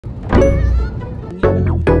Hi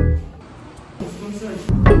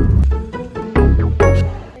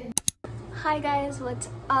guys, what's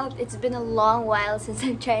up? It's been a long while since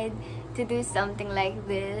I've tried to do something like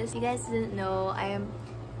this. You guys didn't know, I am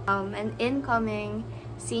an incoming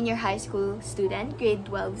senior high school student, grade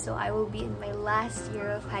 12, so I will be in my last year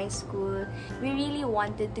of high school. We really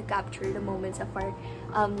wanted to capture the moments of our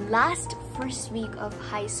last first week of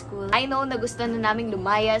high school. I know na gusto na naming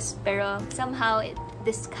lumayas, pero somehow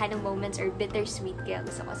this kind of moments are bittersweet, kaya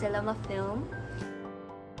gusto ko sila ma-film.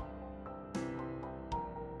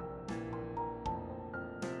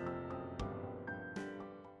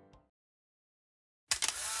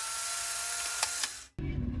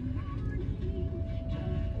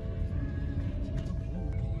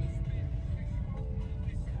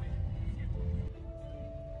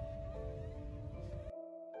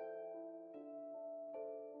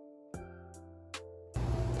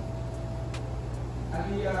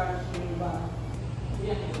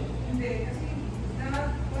 Hindi, kasi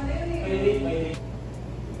wala yun eh.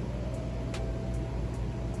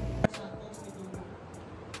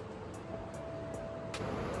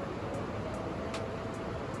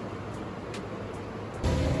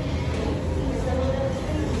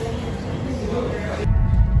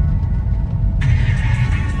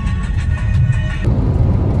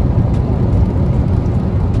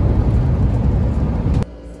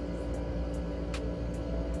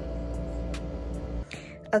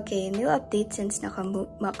 Okay, new update since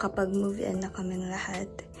nakapag-move in na kaming lahat.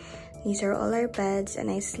 These are all our beds and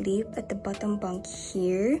I sleep at the bottom bunk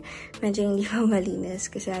here. Medyo hindi pa malinis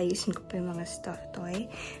kasi ayusin ko pa yung mga stuffed toy.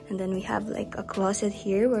 And then we have like a closet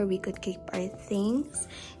here where we could keep our things.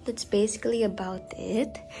 That's basically about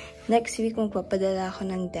it. Next week, magpapadala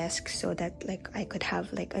ako ng desk so that like I could have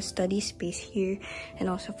like a study space here. And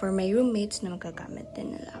also for my roommates na magagamit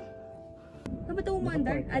din nila. Ano ba ito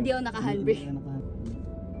umandar? Di ako naka-handbrake.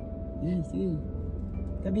 Yes, sige.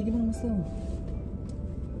 Kabigin mo gusto.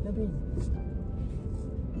 Labi.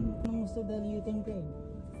 Anong gusto dahil U-turn ka eh.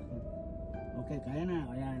 Okay, kaya na.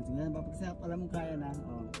 Ayan, sige na. Papagsak, alam mo kaya na.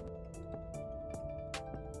 Oh.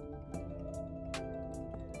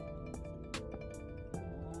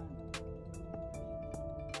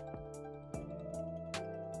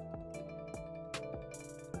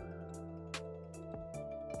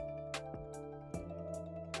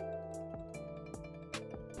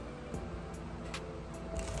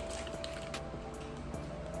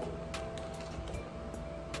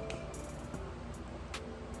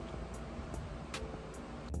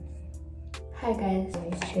 Hi guys,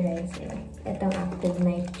 moisturizer. Itong Active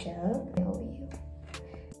Night Gel. I owe you.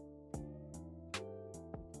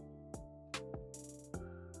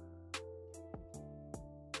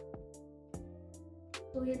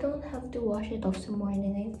 So you don't have to wash it off sa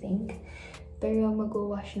morning, I think. Pero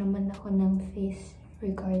mag-wash naman ako ng face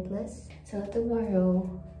regardless. So tomorrow,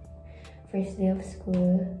 first day of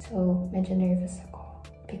school. So medyo nervous ako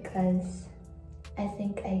because I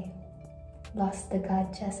think I lost the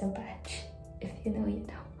gotcha sa batch. If you know, you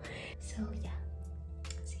know. So yeah,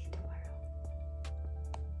 see you tomorrow.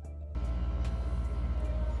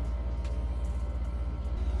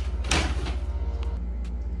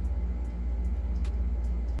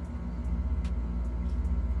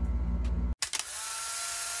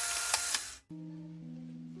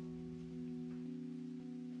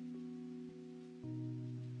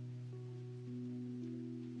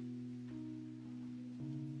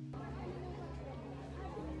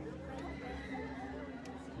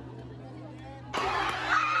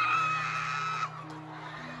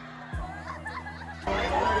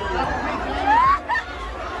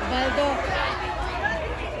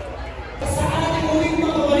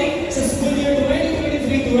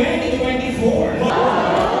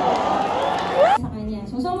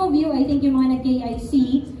 So some of you, I think yung mga nag-KIC,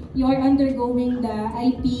 you are undergoing the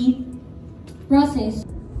IP process.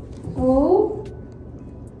 So,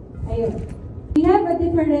 ayun. We have a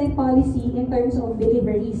different policy in terms of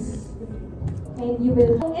deliveries. And you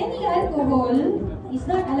will... Any alcohol is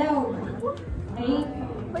not allowed. Okay?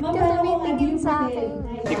 Ba't ka tumitingin sa akin?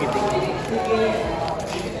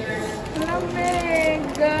 Lamig!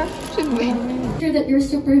 Sure that you're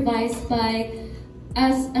supervised by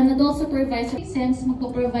as an adult supervisor. Since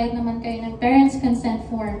magpo-provide naman kayo ng parents' consent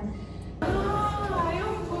form.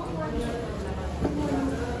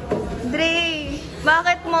 Dre,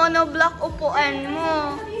 bakit monoblock upuan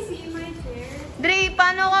mo? Dre,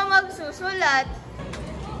 paano ka magsusulat?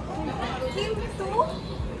 Cute to?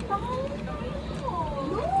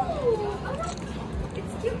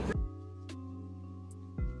 It's cute.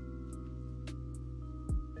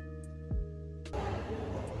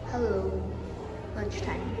 Hello.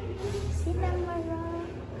 Lunchtime.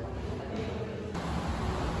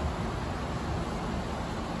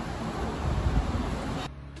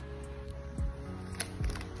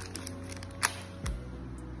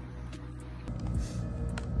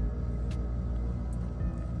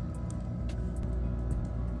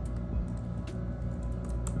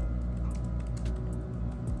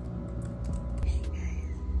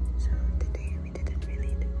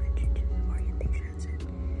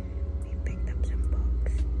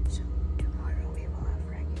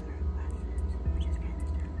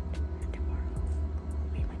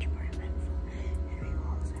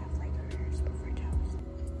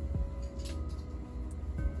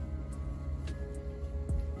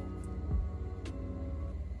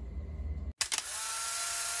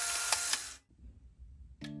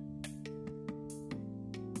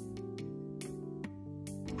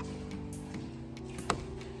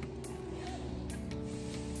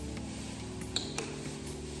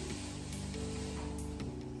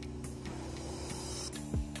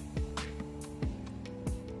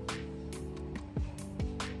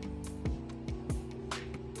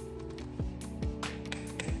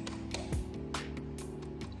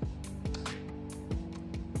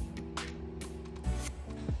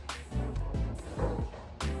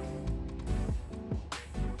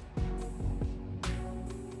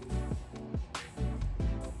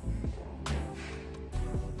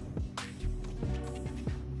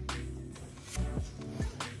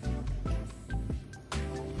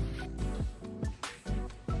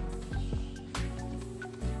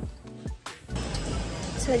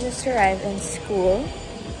 So I just arrived in school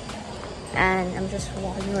and I'm just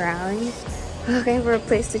walking around looking for a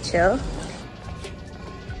place to chill.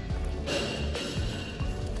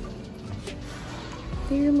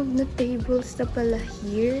 They removed the tables na pala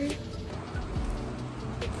here.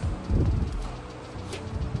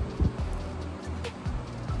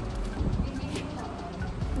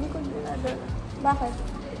 Hindi ko dinadala.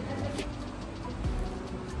 Bakit?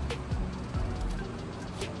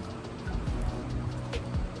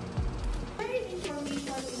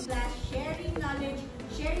 Sharing knowledge,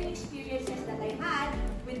 sharing experiences that I had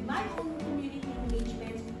with my own community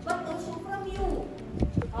engagements, but also from you.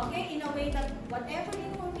 Okay? In a way that whatever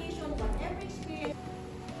information, whatever experience.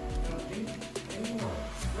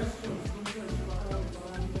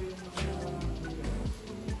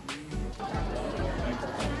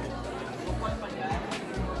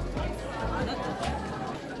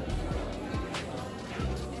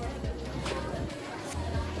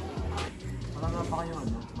 Wala pa kayo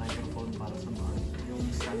microphone para sa mga yung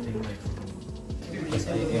standing microphone.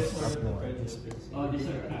 PSHS up mo. Oh, this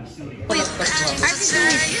are Cassy.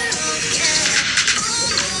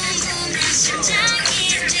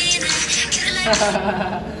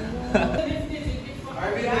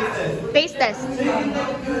 Face test.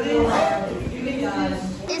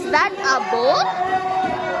 Is that a boat?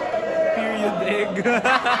 Period egg.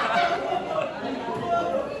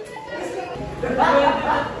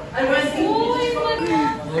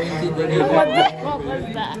 What was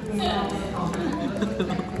that?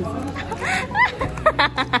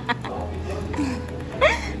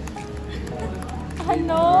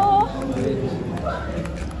 Hello.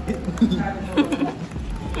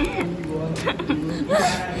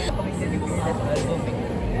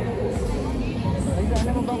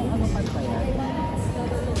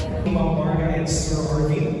 Marga and Sir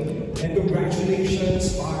Arvin, and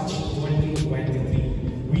congratulations Batch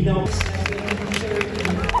 2023. We now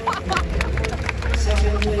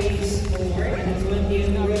second place award in the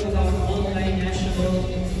 20th World of Online National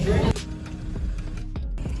Journal.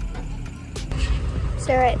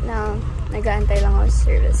 So right now, nag-aantay lang ako sa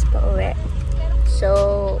service pa uwi.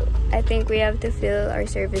 So, I think we have to fill our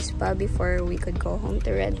service pa before we could go home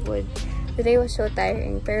to Redwood. Today was so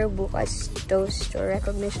tiring, pero bukas toast or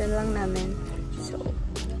recognition lang namin. So,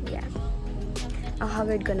 yeah. Ang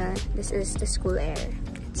haggard ko na. This is the school air.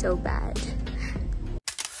 It's so bad.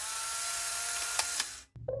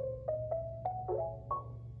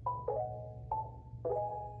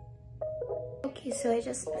 Okay, so I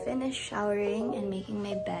just finished showering and making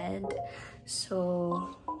my bed.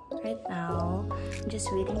 So, right now, I'm just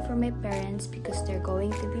waiting for my parents because they're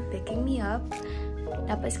going to be picking me up.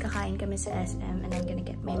 Tapos kakain kami sa SM and I'm gonna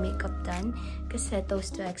get my makeup done kasi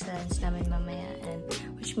Toast to Excellence namin mamaya, and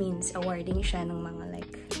which means awarding siya ng mga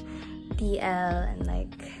like TL and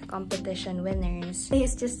like competition winners.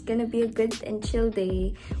 It's just gonna be a good and chill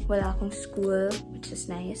day. Wala akong school, which is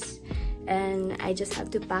nice. And I just have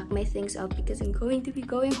to pack my things up because I'm going to be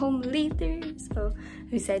going home later. So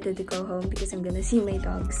I'm excited to go home because I'm gonna see my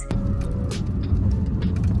dogs.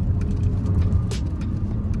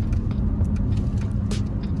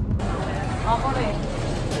 Ako rin.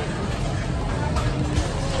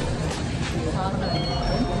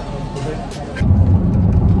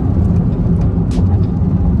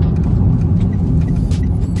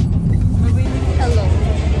 Hello.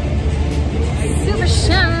 Super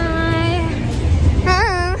shy.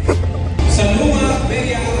 Salua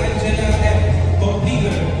Bea Angela F.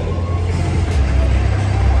 Completer.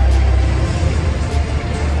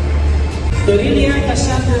 Dorilia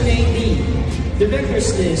Cassandra A.D.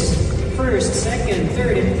 Director's List. First, second,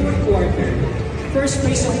 third, and fourth quarter. First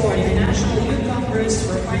place award in the National Youth Conference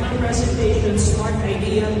for Final Presentation Smart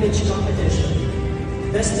Idea Pitch Competition.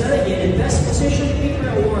 Best Delegate and Best Position Paper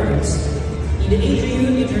Awards in the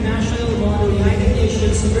AJU International Model United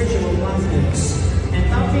Nations Virtual Conference. And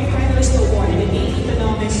Top 3 Finalist Award in the A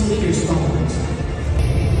Economics Leaders Conference.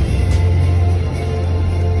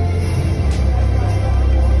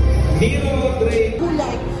 Miro Gray.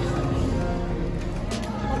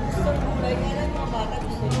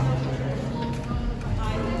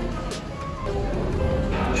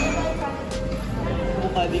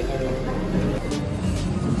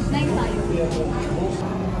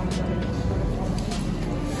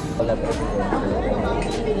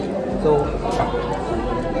 So,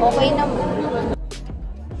 Okay naman.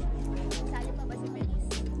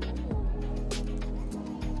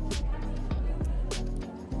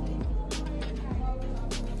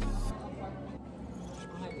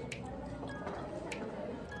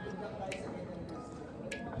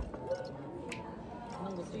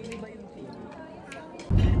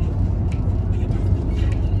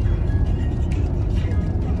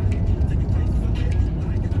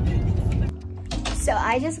 So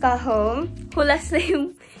I just got home. Hulas na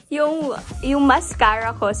yung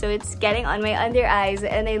mascara ko, so it's getting on my under eyes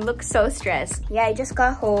and I look so stressed. Yeah, I just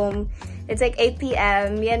got home. It's like 8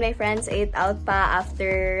 p.m. Me and my friends ate out pa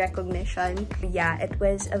after recognition. Yeah, it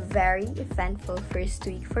was a very eventful first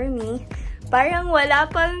week for me. Parang wala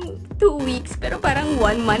pang 2 weeks, pero parang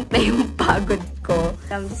 1 month na yung pagod ko.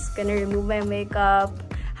 I'm just gonna remove my makeup,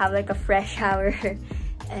 have like a fresh shower,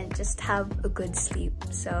 and just have a good sleep.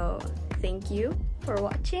 So, thank you for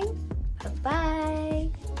watching.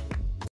 Bye-bye!